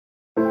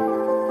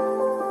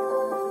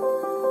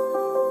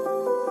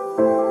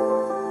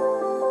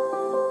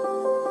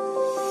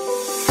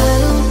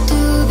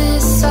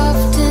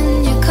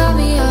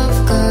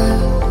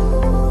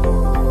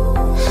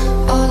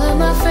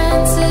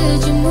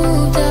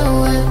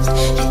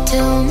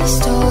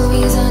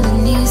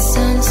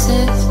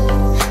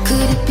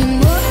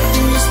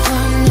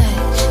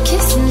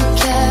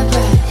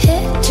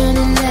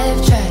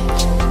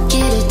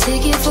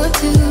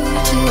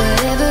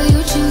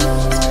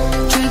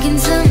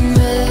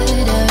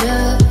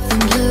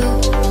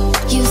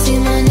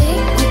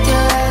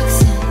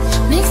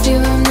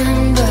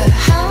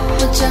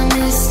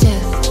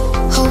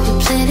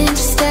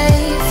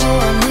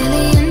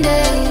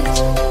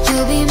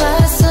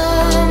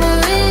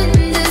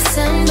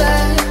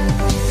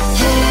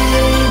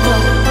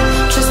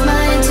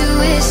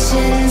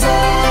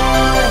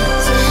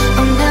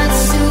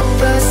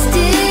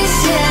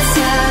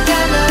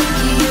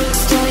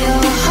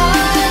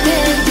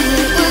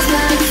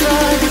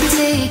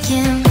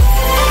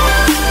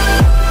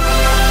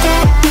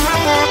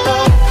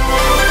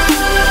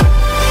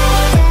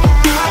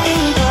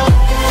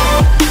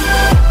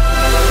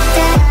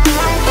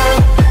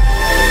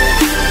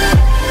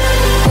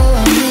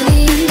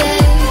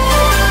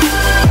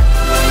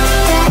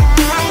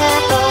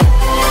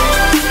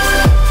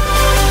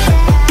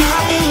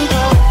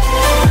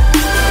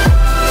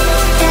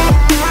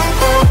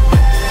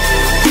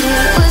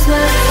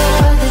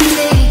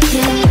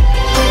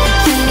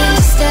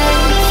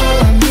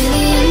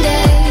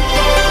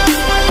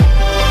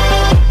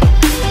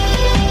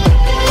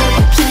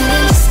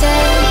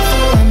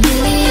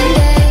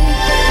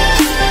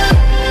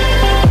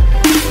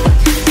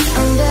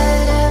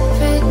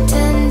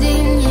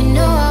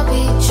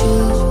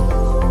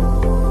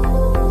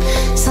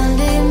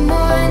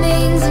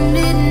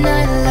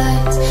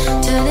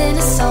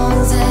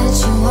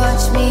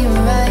me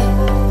right.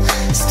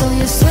 Stole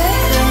your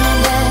sweater on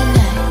that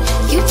night.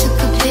 You took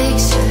a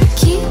picture,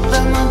 keep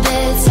by my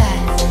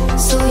bedside.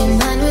 So you're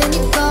mine when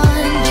you're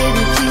gone,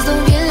 baby, please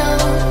don't be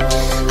alone.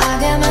 I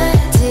got my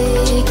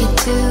ticket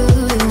to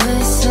the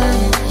West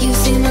Side. You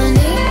say my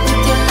name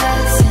with your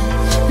accent,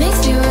 makes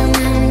me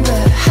remember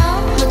how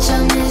much I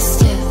missed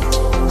you.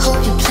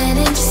 Hope you're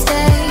planning to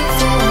stay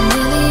for a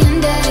million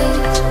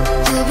days.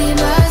 You'll be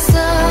my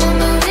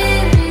summer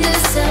in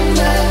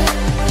December.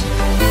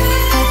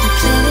 Hope you're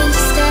planning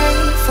to stay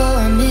for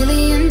a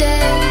million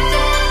days.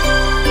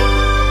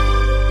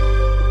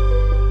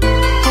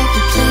 Hope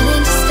you're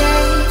planning to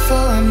stay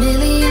for a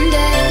million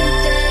days.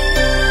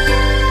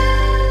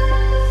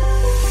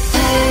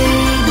 Hey,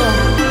 boy,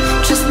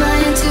 trust my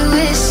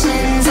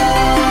intuitions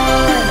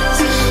always.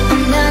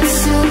 I'm not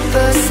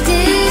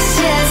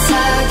superstitious, I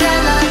got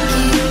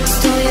lucky.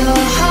 Stole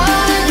your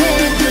heart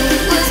and it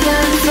was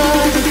mine for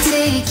the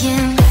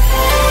taking.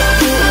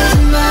 It was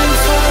mine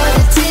for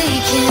the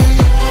taking.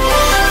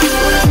 It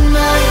was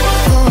mine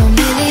for a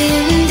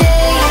million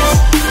days,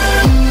 in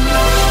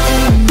a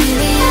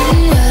million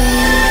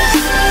ways.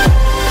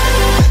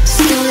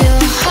 Stole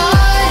your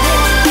heart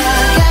and I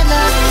got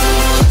lucky.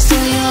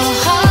 Stole your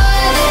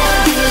heart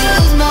and it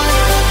was mine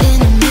in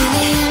a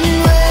million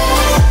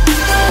ways,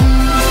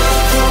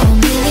 for a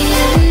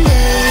million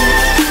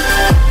days.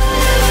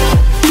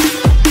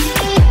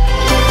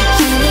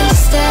 Planning to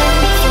stay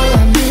for a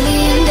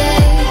million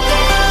days.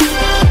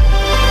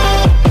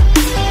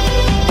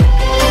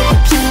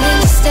 Planning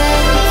to stay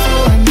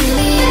for a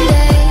million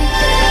days.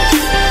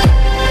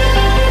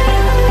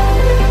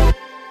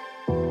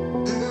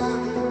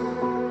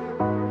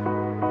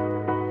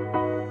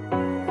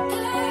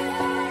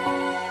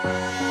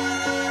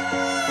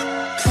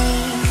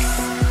 Please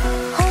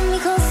hold me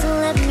close and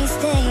let me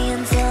stay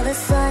until the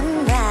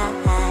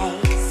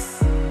sunrise.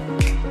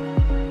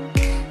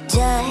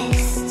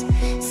 Just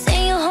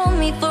say you'll hold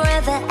me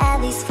forever,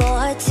 at least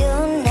for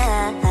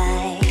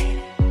tonight.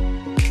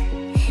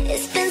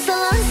 It's been so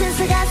long since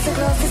I got so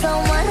close to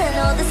someone. I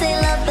know this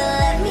ain't love, but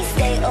let me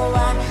stay a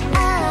while.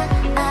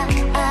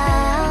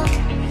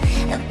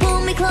 And pull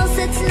me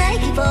closer tonight,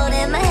 keep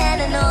holding my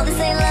hand. I know this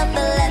ain't love,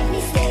 but let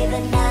me stay the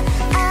night.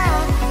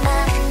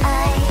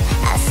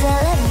 I said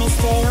let me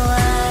stay a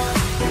while.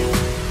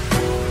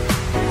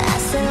 I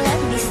said let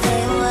me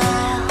stay a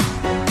while.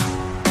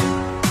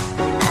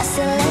 I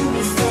said let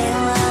me stay a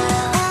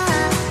while.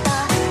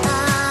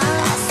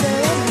 I said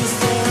let me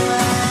stay a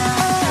while.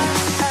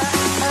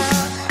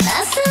 I said let me stay a while. And I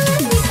said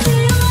let me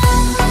stay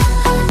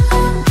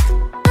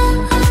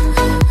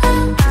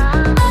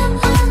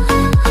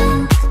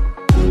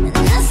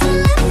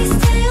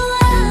a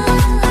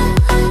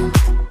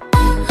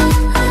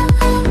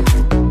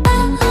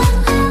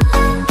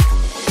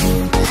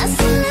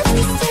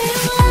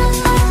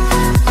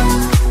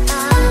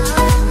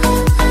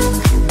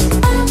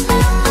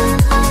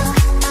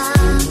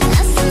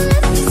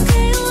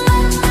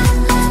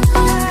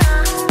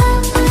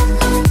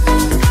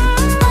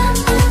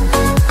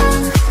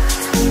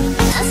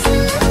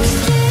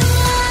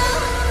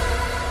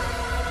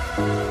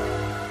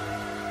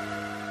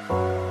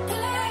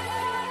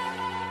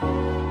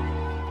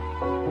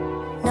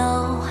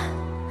No,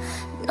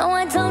 no,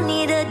 I don't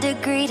need a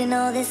degree to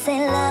know this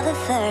ain't love at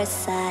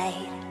first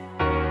sight.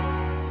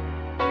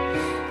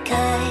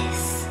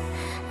 'Cause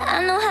I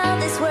know how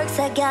this works,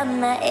 I got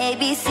my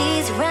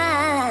ABCs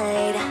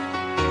right.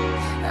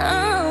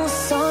 Oh,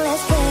 so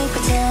let's play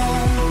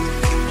pretend.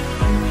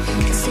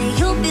 Say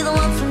you'll be the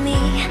one for me.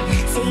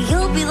 Say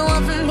you'll be the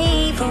one for me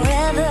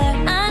forever.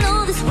 I know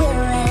this will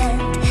end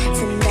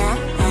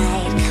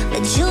tonight,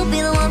 but you'll be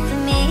the one for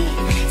me.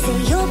 Say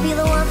you'll be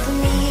the one for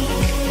me.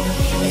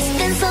 It's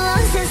been so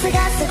long since I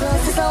got so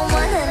close to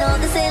someone. I know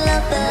this ain't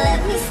love, but let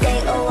me stay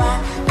a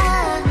while.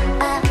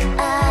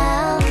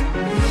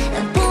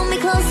 And pull me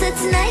closer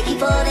tonight, keep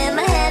holding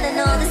my hand. I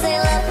know this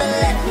ain't love, but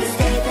let me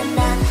stay the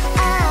night.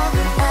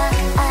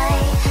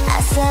 I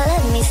said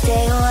let me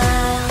stay a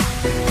while.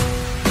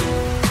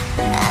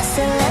 I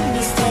said let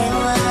me stay a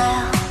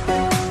while.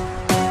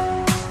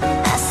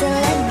 I said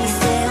let me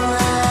stay a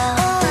while.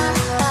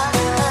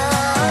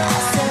 I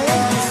said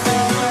let me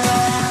stay a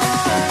while.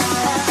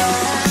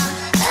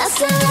 I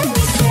said let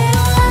me stay a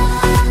while.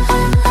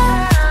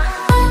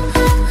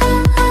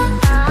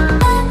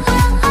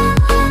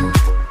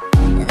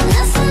 And I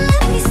said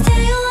let me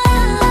stay a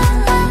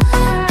while.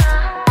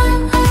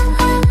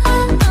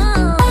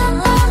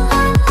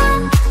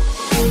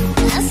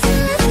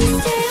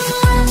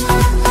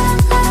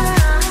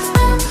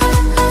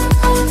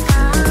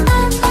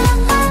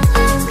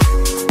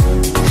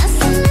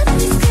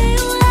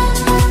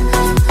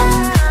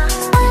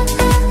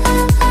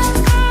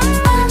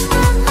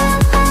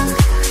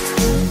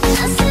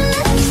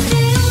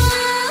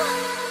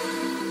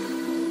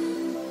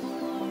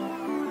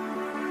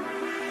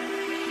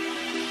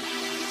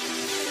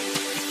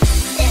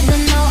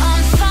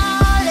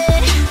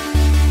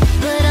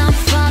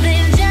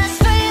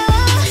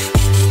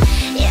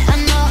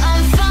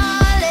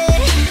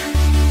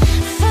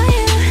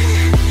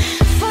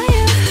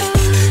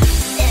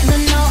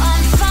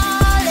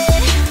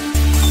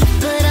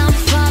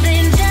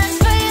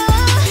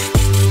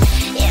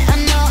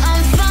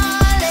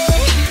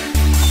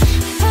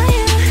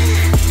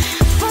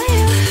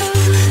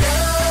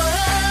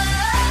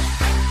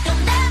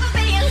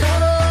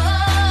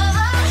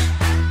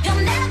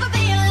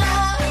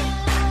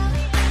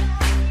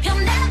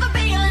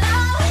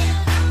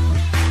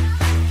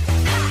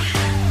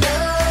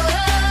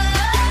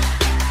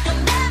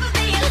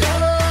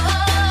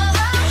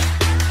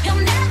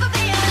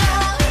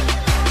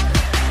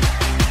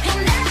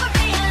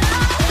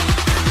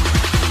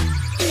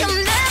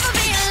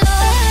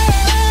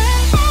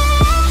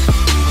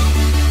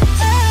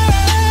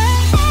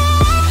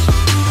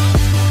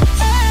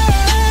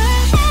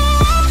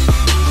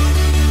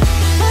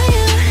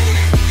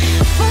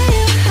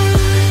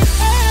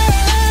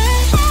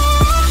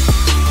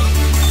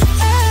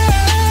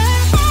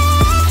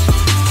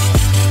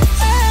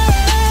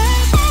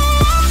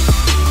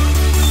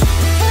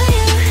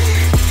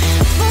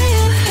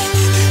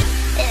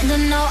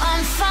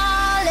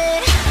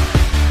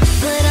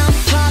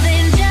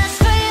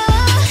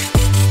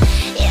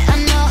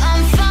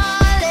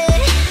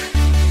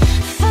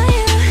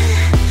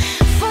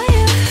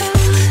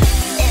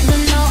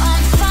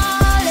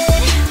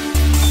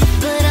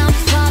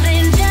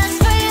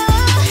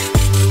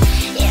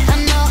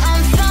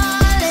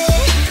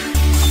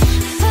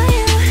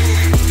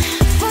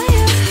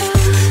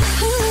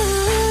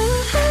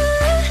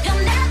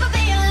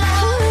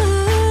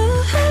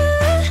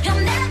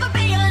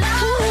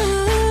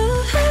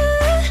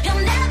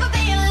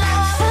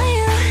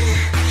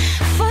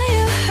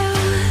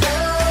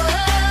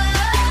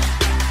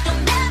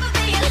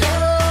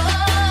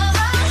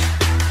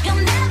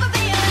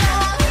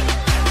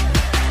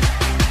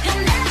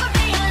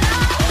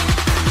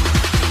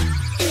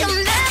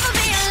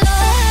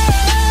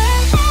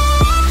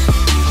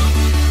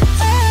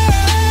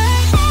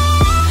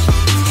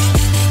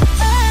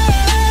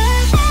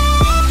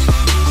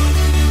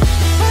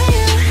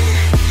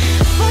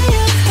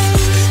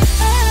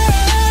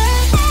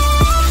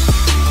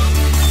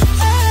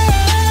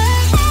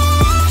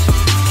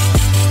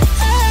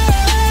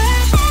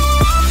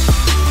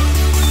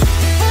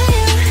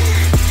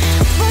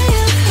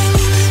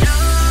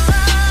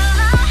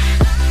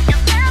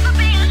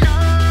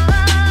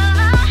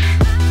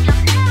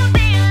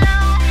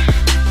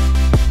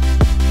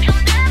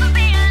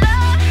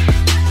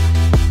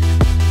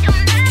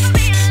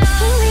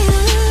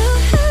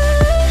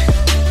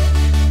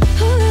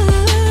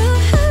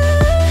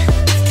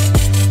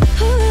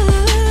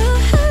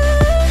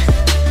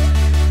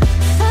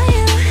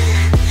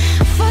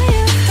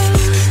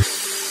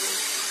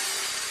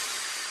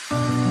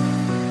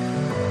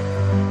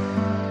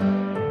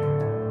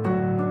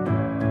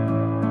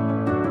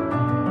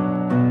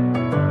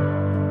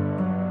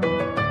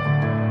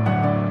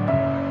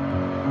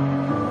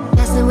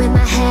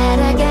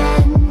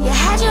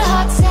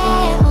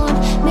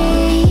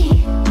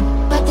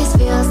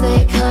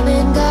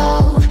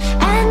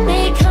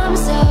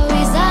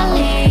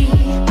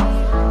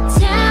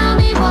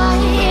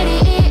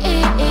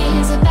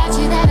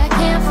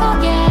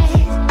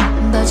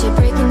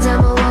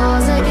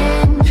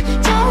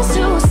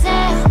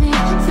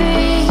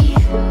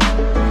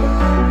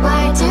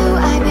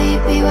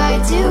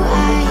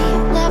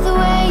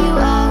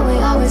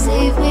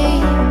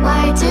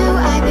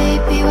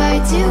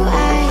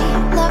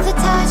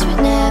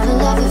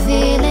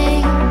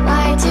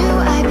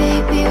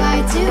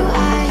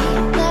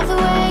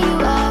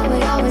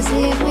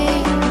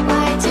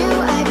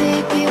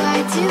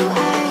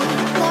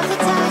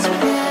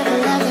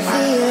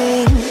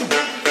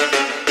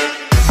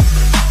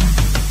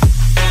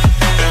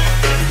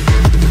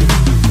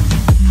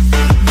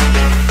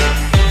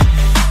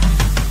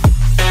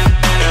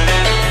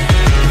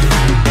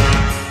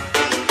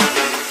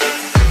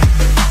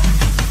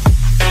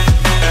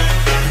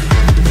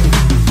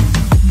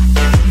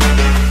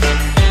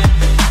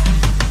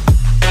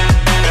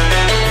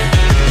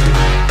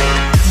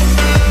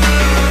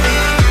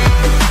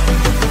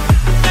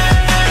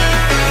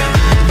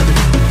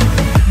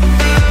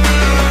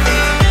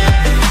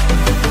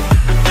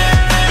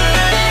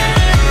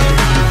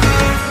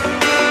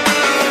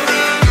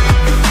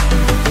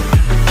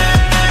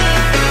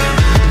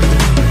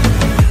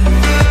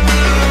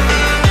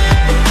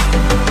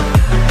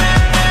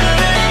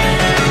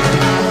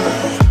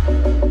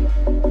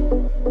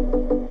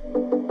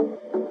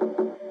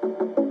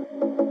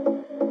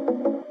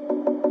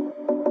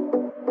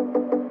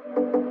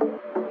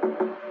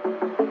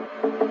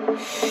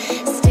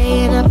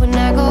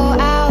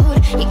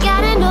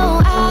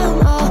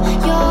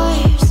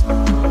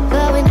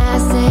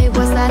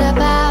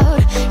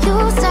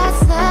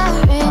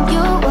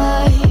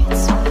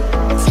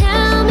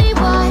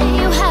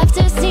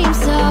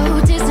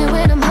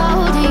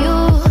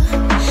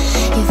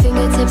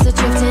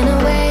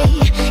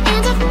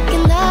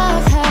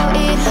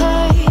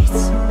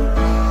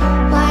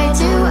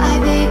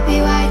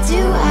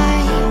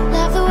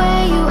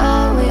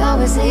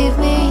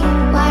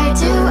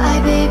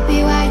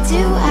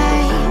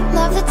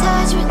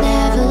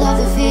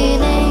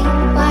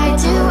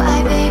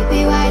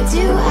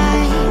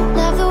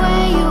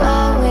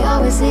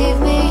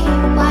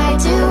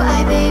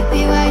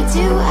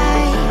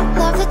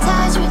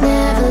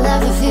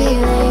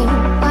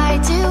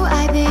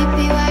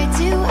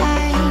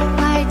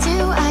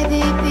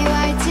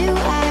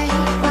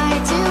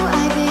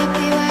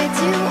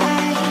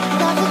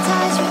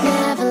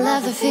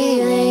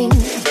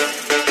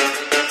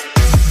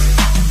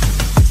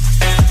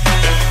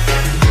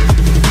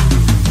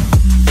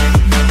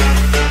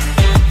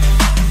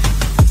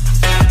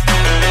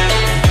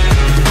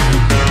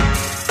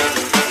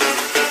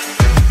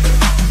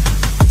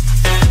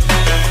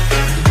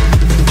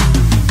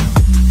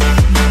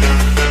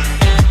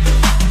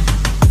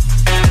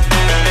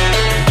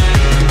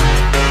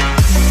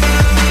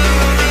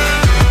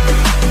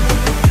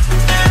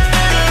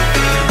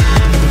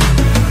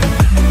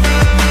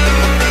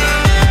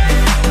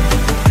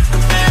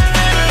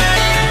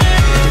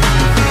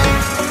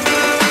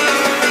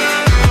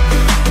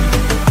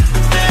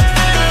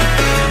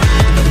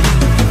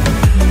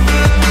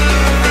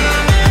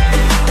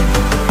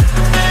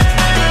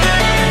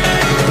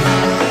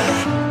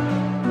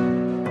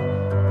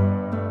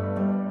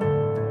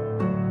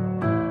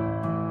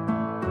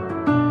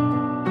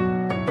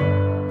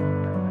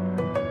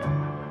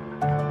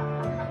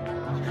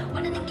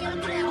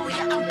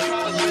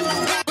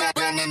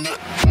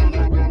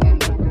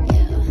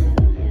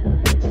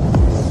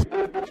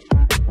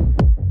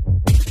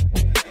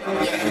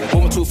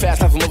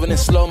 fast, life moving in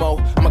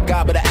slow-mo. I'm a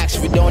god, but I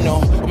actually don't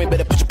know. I mean,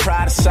 better put your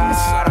pride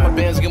aside. I'm a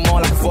Benz, get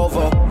more like a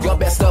Volvo. Your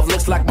best stuff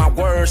looks like my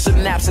words.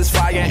 Synapses,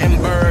 fire, and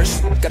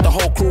burst. Got the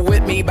whole crew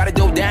with me, about to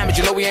do damage.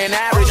 You know we ain't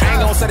average. I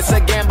ain't gonna say this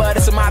again, but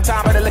it's in my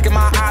time. Better look in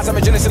my eyes. I'm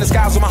a genius in the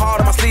skies with my heart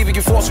on my sleeve. You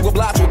can force you a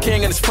block to a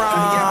king in his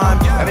prime.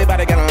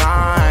 Everybody got a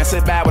line.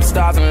 Sit back with the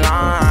stars in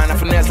line. I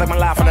finesse like my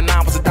life on the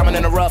 9 was a diamond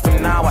in the rough,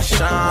 and now I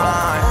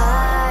shine.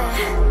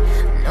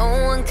 No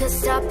one could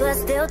stop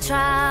us, they'll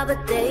try,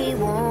 but they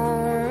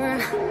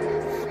won't.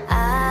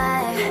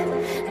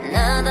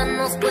 Nada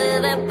nos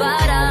puede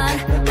parar.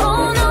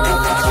 Oh no,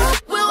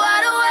 we're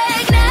wide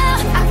awake now.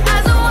 Our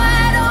eyes are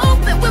wide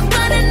open. We're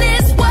running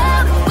this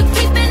world. We're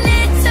keeping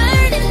it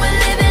turning. We're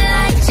living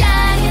like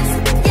giants.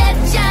 Yeah,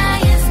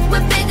 giants.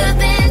 We're bigger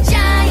than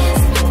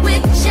giants.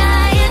 We're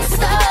giants.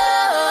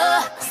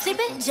 Oh,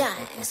 sleeping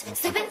giants.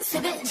 Sleeping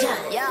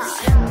giants. Yeah.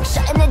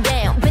 Shutting it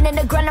down. Been in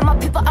the grind and my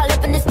people all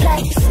up in this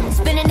place.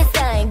 Spinning this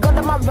thing. Go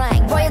to my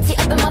rank. Royalty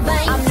up in my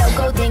veins. I'm no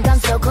gold, think I'm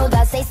so cold.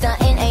 I say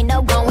something, ain't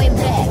no going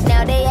back.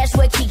 Now they ask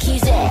where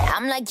Kiki's at.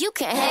 I'm like, you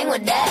can't hang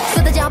with that.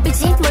 쏟아져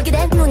빛이 멀게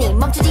된 눈이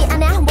멈추지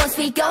않아. Once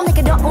we go,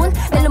 내게 더운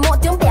날로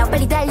모든 배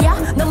빨리 달려.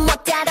 넌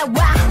못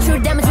따라와. True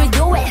damage we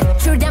do it.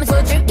 True damage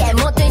보여줄게.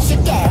 뭐든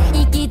쉽게.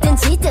 이기든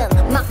지든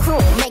my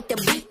crew make the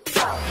beat.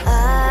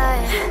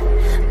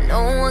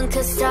 No one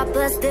could stop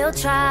us. They'll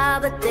try,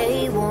 but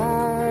they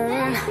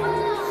won't.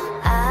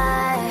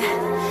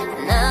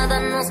 Nada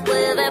nos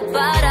puede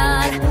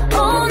parar.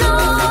 Oh no.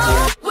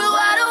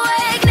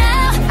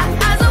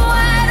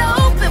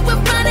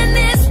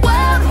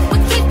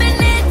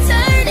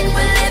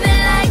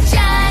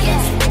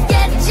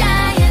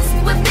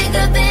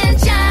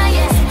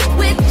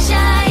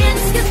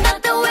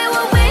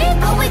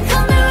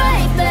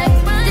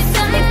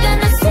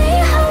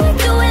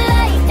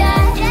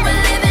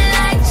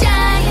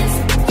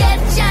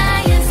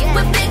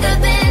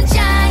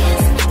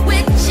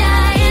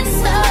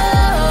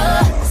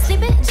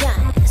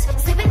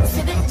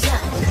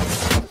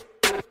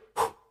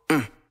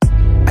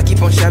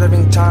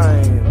 Shattering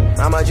time,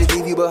 I might just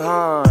leave you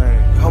behind.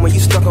 Homie, you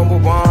stuck on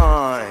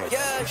rewind.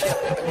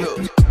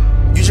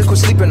 You just quit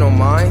sleeping on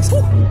mine.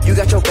 You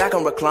got your back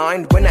on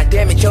reclined. When I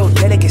damage your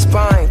delicate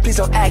spine, please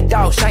don't act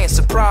out, shy and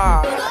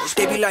surprised.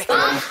 They be like,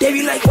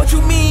 what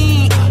you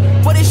mean?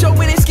 What is your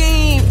winning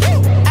scheme?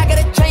 I got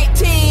a giant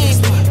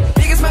team.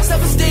 Niggas my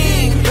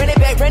self-esteem. Run it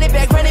back, man.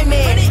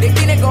 They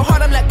think they go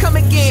hard, I'm like, come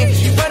again.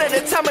 You run at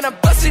a time and I'm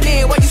busting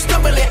in. While you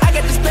stumbling, I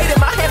got this blade in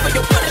my hand for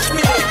your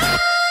punishment.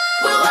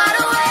 We're wide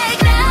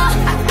awake now.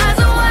 Our eyes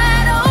are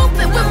wide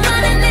open. We're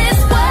running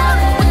this world.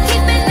 We're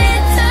keeping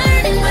it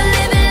turning. We're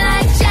living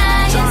like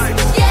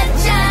giants. Yeah,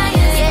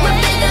 giants. We're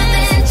bigger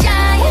than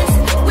giants.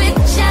 We're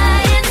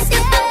giants. You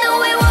thought that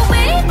we were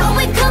weak, but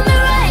we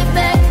coming right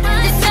back.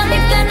 This time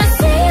you're gonna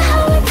see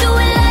how we do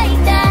it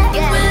like that.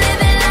 We're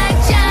living like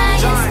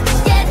giants.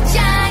 Yeah,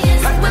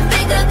 giants. We're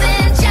bigger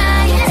than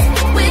giants.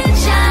 We're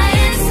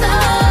giants.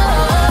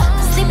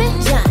 Oh, sleeping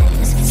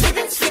giants.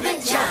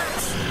 Sleeping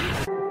giants.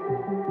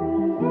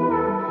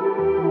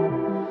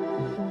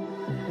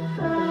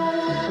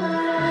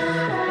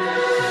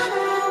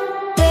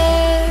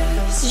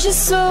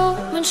 Just so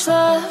much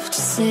left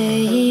to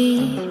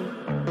say.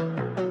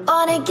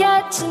 Wanna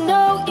get to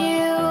know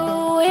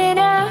you in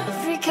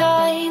every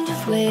kind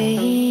of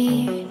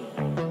way.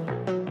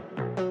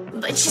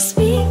 But you're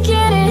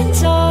speaking in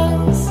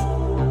tongues.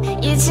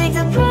 You take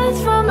the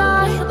breath from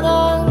my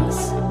lungs.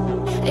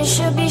 I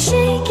should be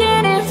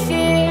shaking in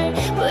fear,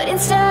 but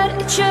instead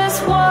I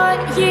just want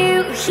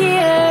you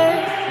here.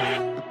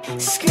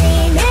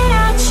 Screaming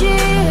at you,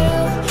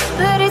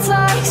 but it's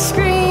like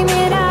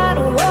screaming at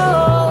a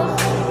wall.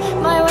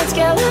 My words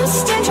get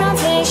lost in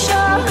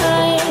translation.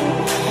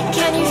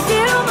 Can you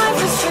feel my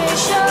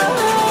frustration?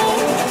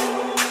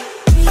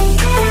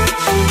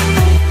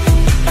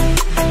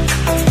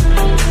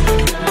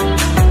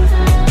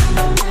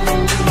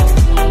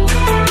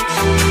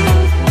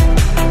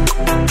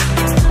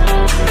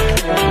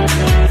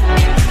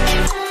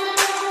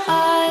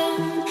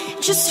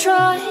 I'm just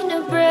trying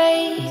to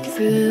break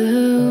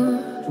through,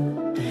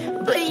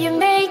 but you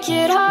make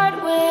it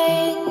hard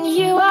when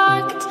you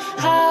act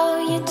how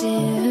you do.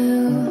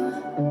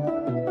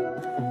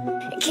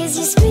 'Cause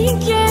you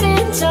speak it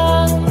in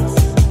tongues.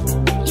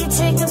 You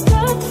take the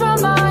breath from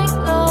my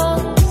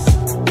lungs.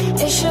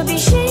 It should be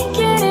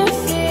shaking in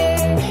fear,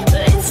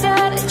 but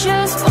instead I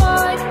just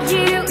want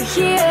you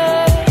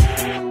here.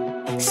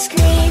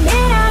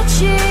 Screaming at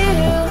you,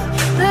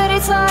 but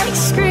it's like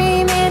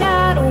screaming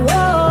at a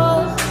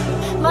wall.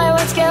 My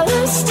words get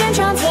lost in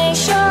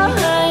translation.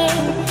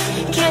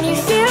 Can you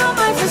feel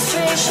my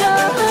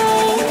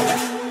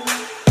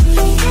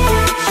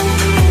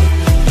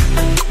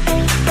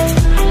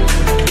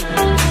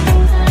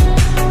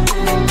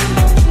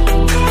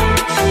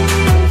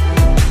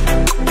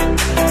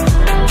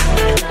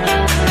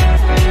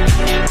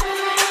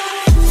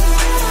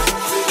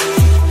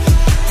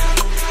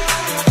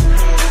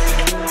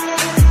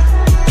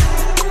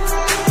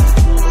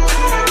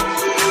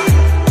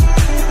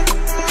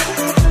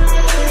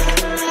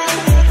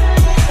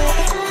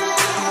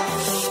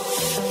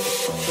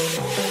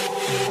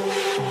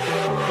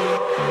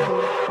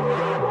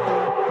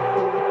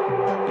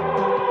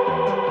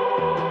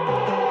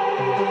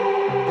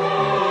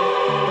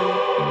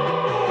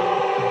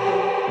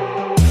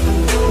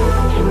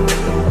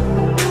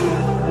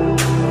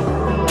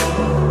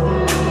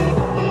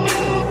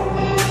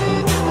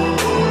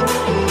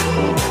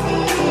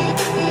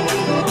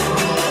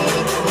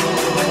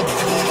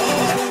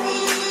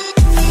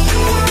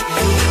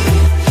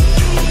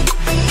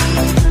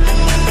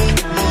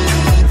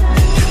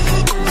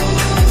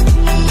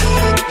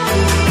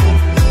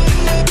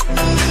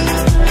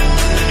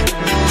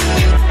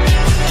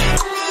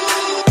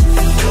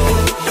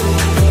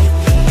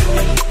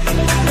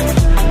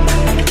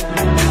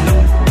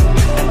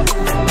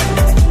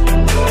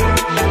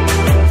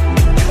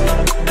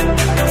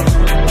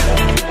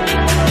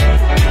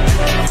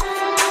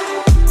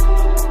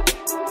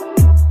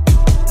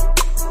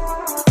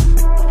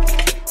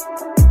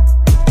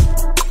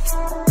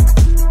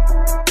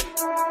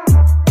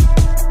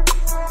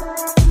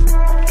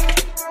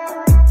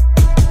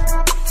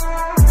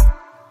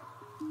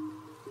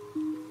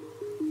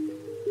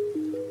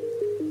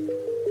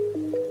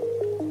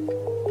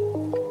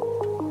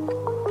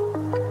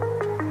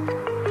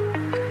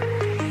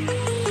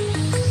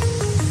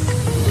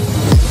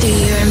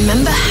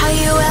remember how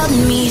you held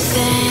me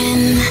then?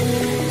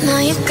 Now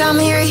you got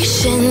me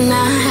reaching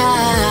out.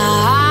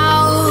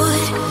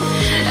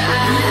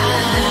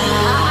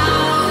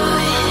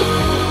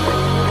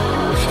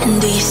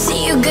 And do you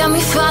see you got me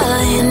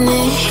falling in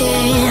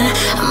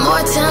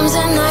more times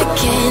than I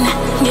can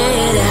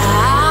get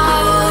out.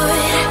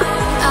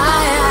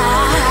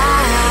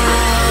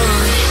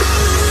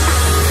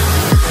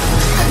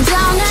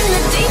 Down in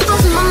the deep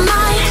of my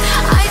mind,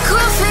 I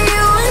call for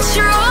you and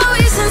you're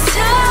always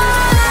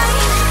inside.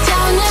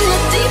 Down in the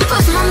deep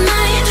of my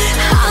mind,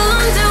 how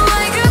long do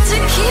I got to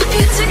keep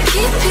you, to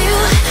keep you?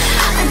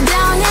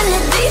 Down in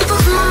the deep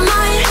of my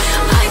mind,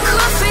 I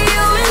call for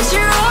you and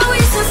you're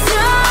always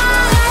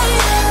inside.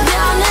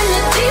 Down in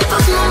the deep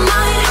of my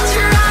mind,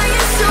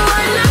 trying so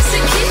hard not to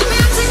keep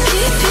you, to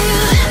keep you.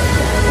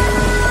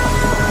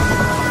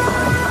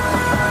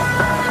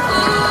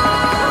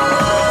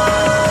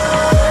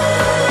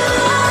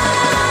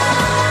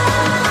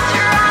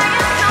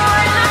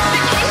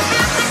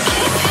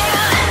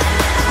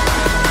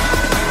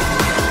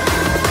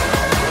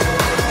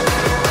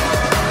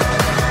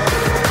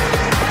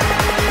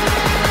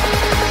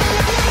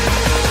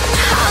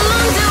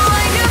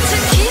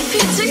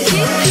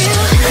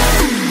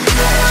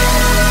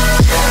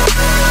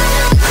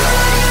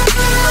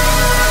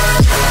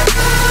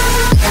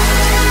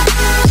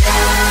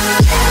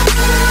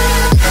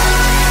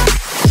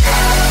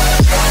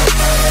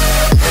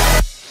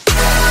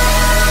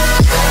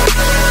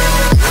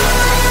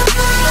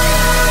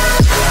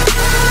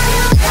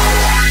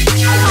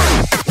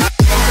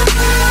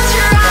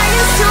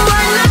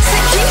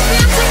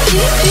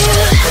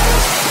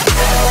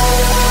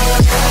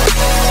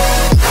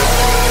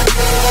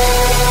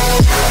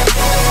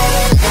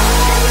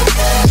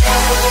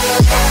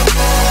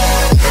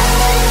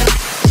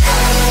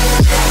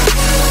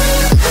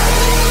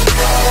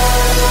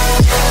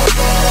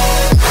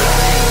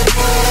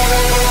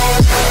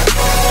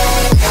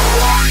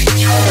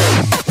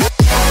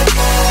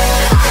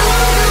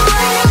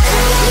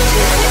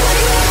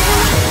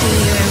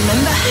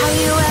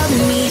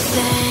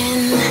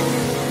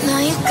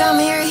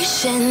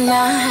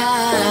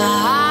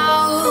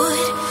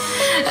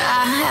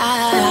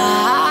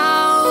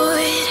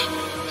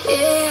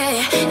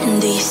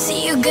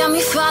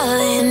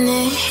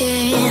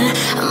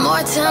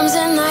 More times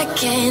than I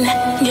can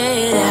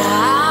get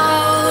out.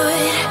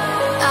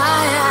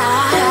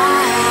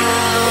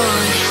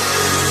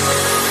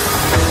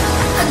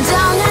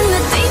 Down in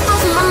the deep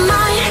of my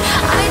mind,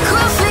 I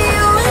call for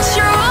you and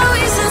you're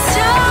always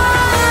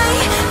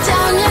inside.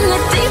 Down in the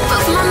deep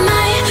of my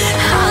mind,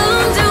 how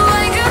long do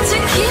I got to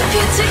keep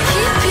you, to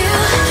keep you?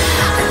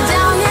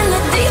 Down in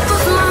the deep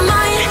of my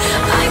mind,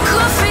 I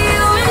call for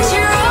you and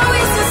you're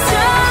always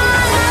inside.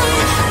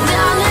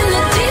 Down in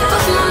the deep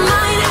of my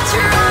mind,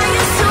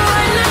 trying so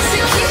hard not to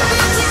keep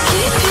you, to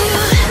keep you.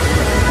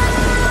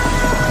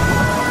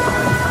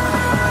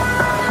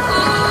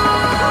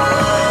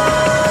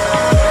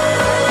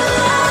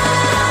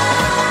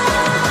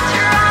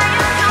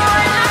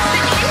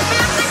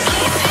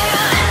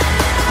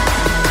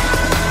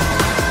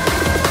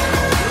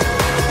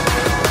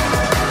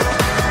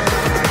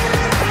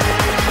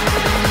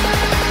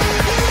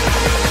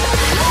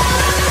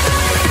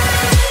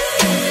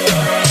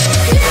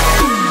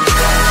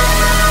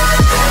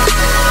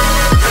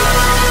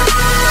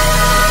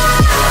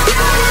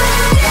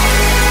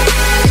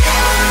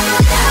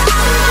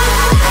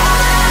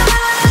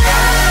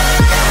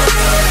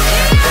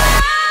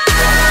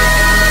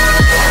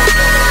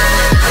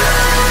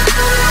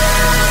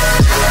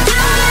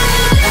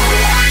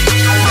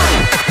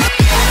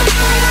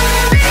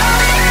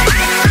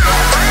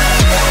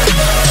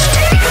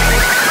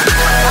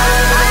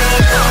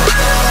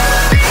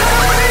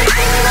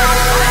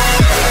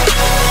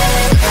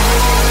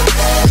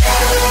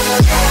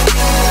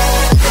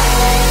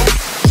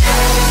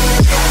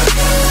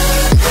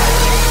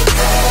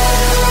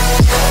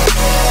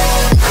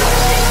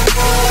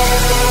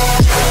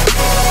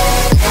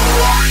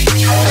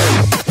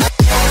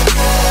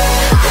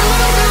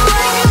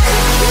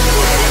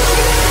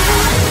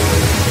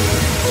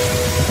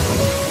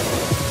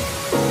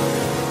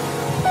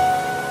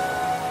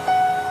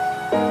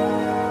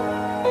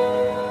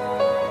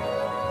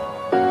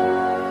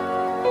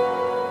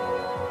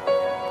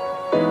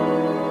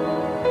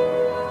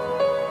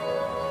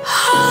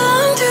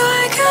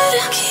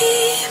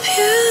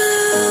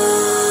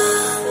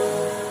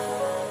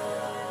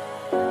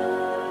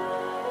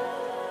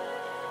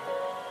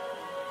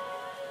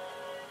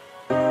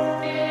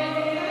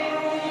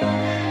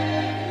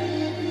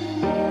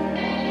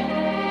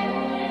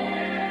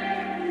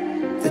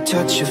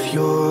 Touch of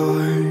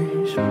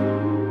yours,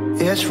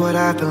 it's what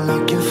I've been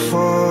looking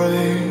for.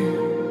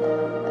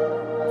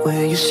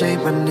 When you say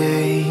my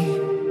name,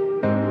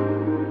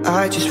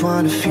 I just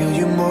wanna feel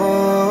you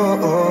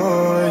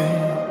more.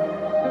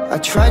 I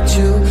tried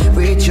to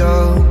read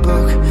your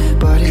book,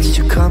 but it's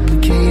too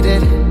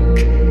complicated,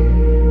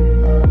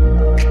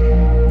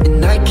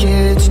 and I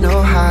can't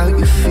know how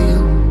you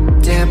feel.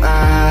 Damn,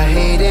 I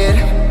hate it.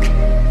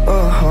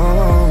 Oh,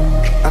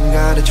 I'm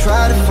gonna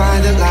try to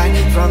find the light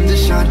from the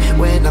sun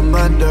when I'm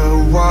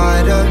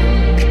underwater.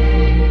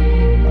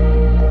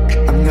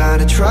 I'm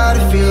gonna try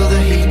to feel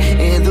the heat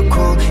in the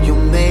cold. You're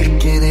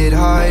making it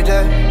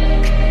harder.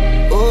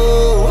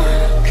 Oh,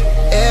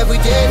 every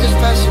day just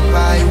passing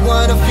by.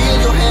 Wanna feel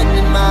your hand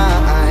in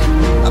mine.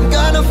 I'm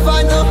gonna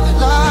find the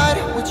light,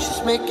 which is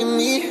making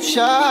me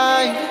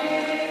shine.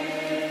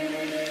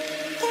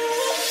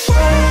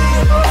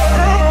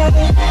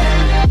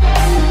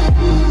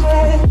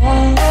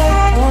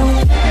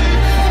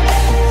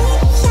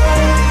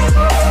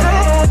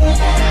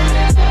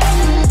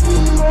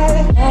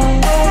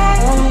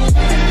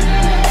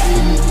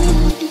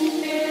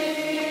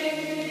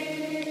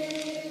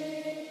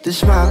 The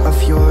smile of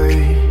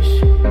yours,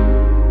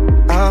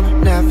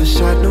 I'm never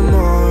sad no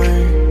more.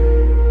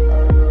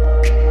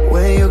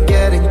 When you're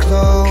getting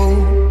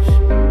close,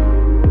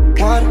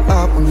 what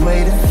are we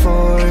waiting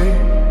for?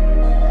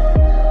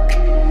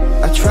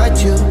 I tried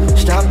to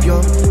stop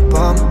your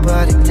bomb,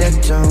 but it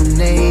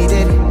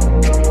detonated.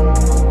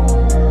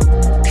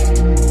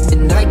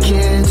 And I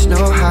can't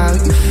know how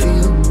you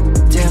feel.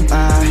 Damn, I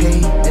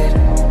hate it.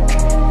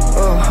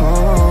 Oh,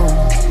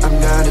 I'm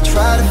gonna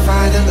try to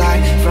find the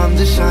light from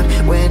the sun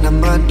when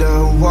I'm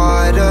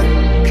underwater.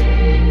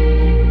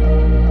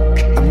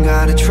 I'm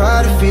gonna try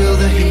to feel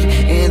the heat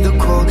in the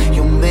cold.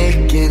 You're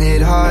making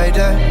it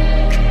harder.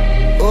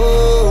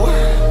 Oh,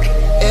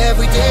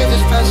 every day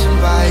just passing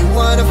by.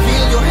 Wanna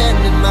feel your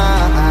hand in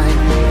mine.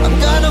 I'm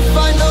gonna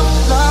find the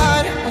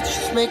light, which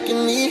is making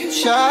me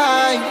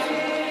shine.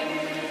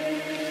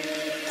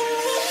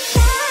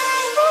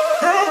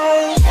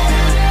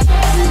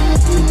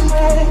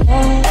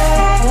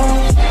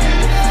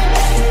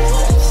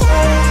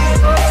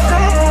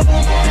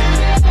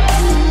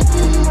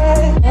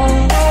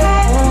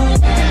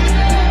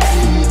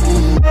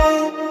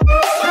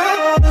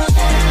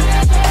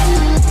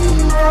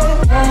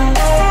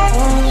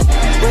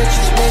 Which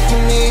is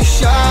making me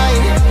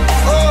shine.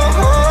 Oh,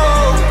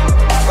 oh,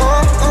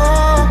 oh,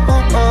 oh,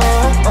 oh,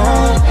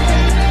 oh.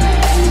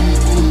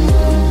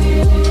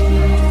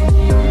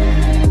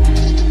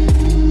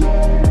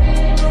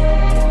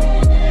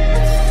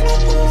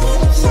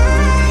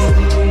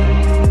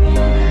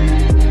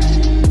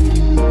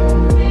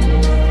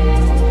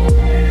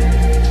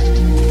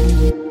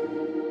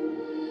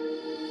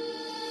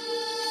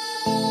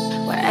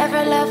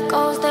 Wherever love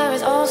goes, there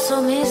is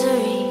also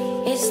misery.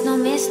 It's no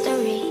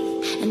mystery.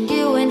 And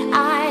you and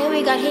I,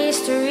 we got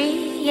history,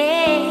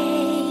 yeah.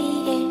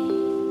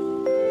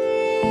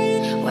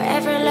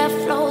 Wherever love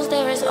flows,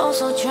 there is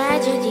also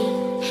tragedy.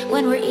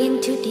 When we're in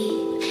too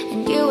deep.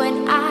 And you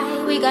and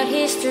I, we got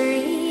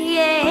history,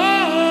 yeah.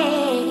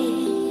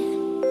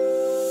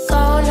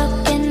 Go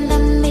look in the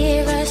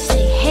mirror,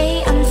 say,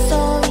 hey, I'm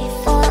sorry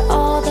for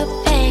all the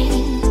pain.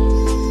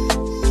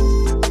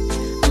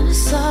 I'm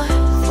sorry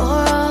for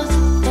all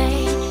the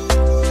pain.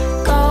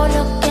 Go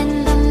look in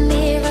the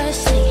mirror,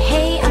 say,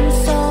 hey, I'm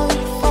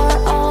sorry for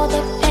all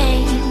the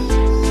pain.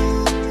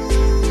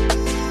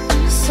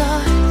 I'm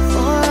sorry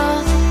for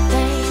all the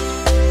pain.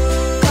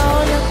 Go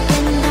look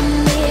in the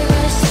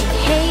mirror, say,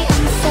 hey,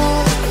 I'm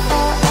sorry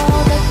for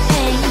all the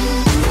pain.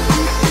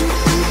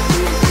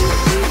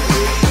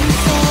 I'm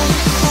sorry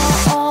for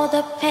all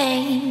the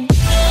pain.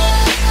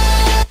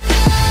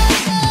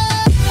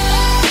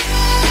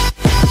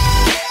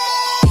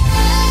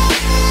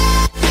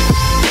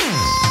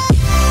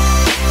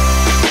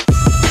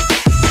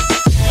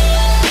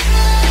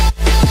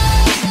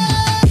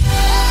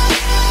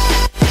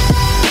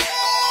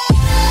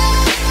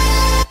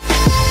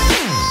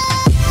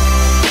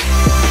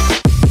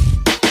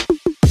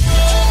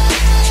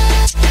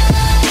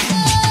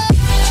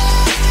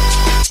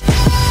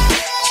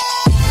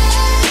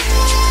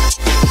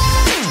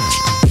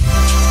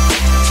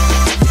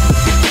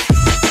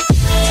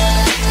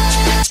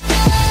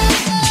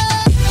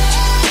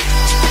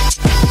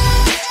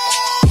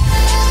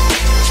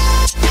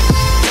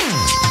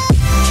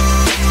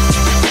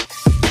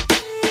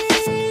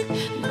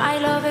 My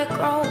love, it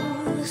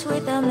grows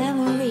with the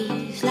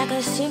memories like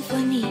a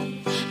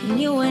symphony. And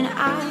you and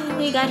I,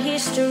 we got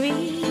history,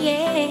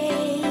 yeah.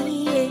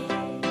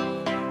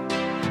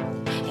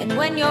 And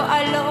when you're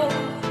alone,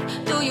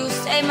 do you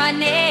say my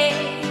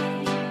name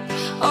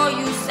or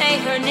you say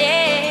her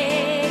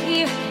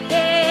name?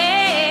 Yeah.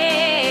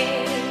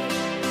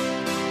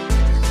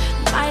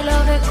 My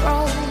love, it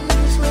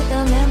grows with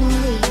the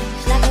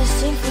memories like a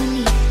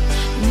symphony.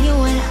 And you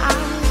and I,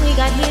 we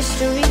got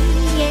history,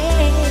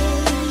 yeah.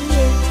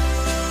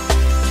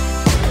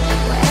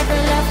 Wherever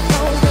love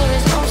goes, there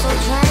is also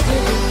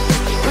tragedy.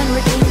 When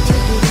we're in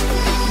too deep,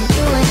 and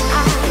you and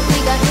I, we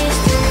got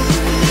history,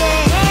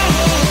 yeah.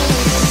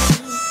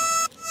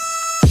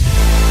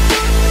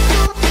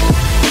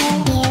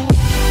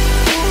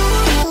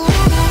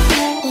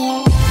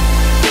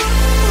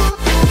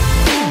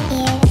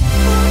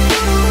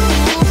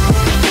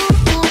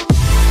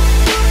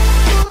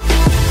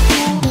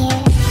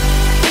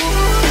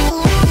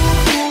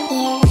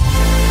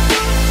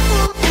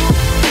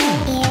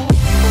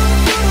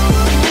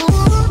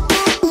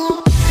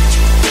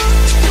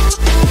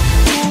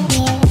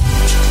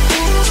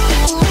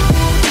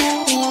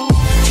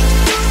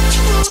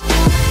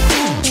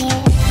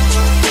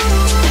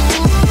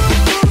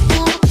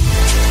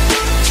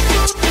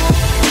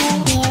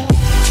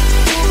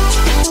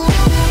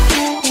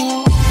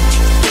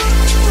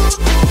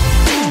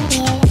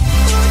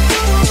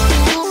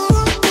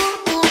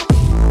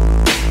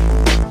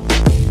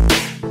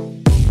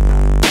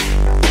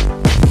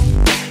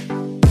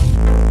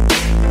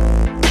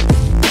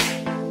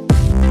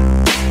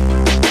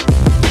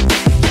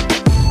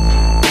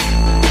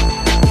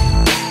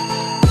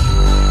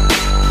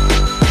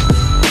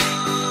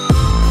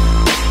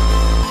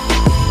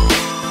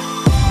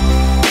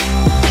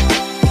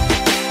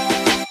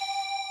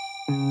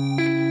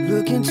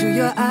 look into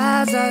your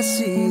eyes, I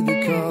see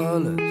the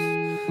colors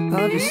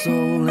of your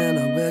soul, and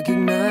I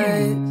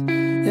recognize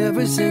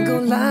every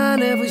single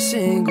line, every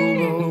single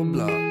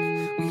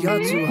roadblock. We are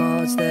two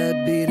hearts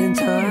that beat in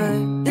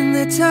time. In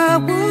the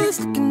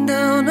towers, looking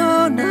down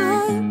all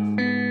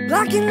night,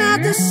 blocking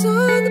out the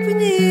sun that we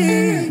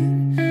need.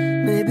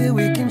 Maybe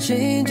we can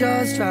change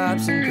our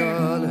stripes and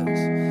colors.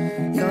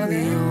 You're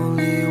the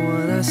only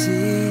one I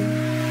see.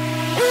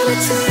 And I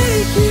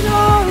take it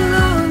all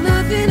or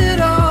nothing at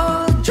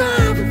all.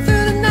 Driving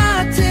through the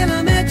night till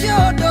I'm at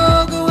your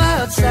door. Go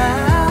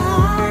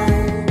outside,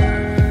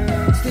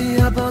 stay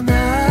up all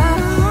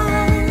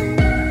night.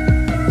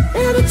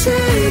 And I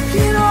take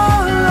it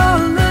all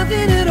or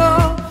nothing at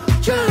all.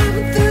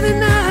 Driving through the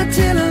night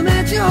till I'm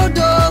at your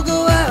door.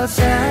 Go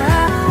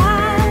outside,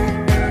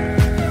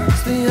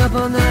 stay up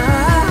all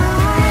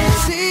night.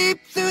 Sleep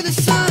through the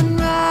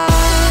sunrise.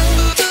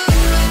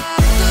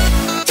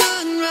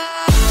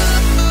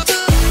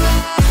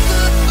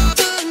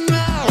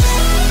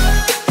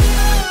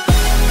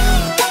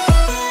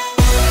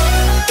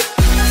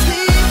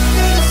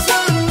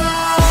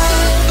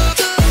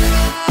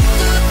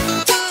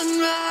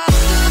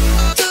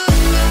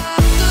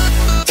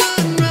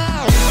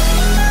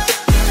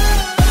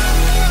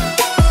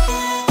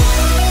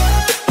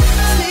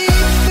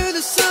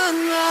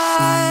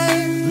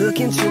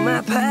 Into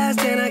my past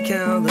and I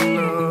count the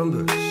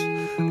numbers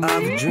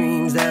of the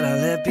dreams that I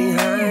left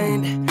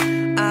behind.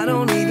 I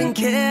don't even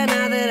care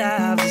now that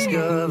I've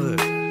discovered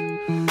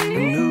a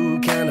new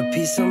kind of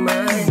peace of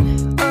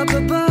mind. Up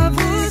above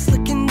us,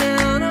 looking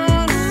down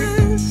on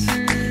us,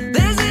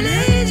 there's an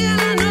angel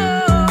I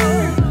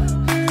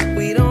know.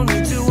 We don't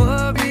need to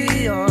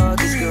worry or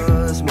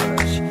discuss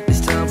much. It's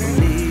time for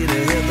me to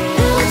hit the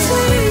road. I'll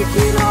take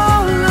it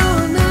all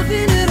or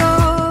nothing at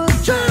all.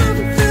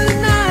 Driving through the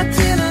night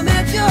till I'm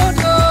at your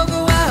door. Go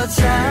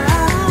outside,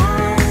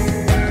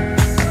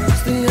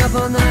 stay up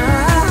all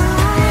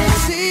night.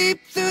 Sleep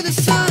through the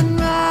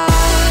sunrise.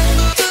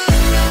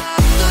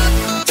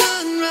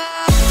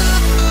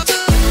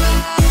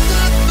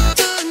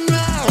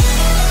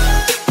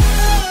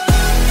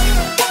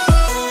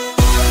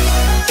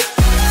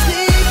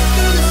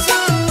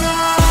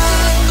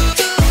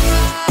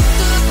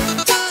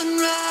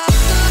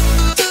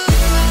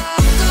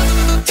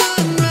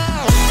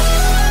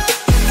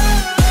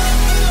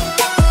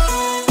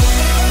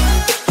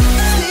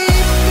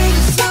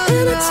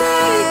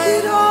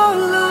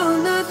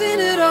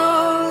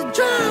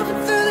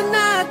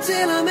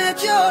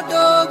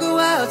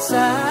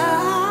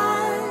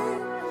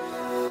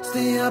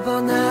 Stay up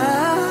all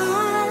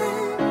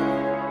night,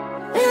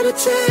 and I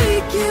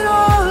take it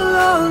all.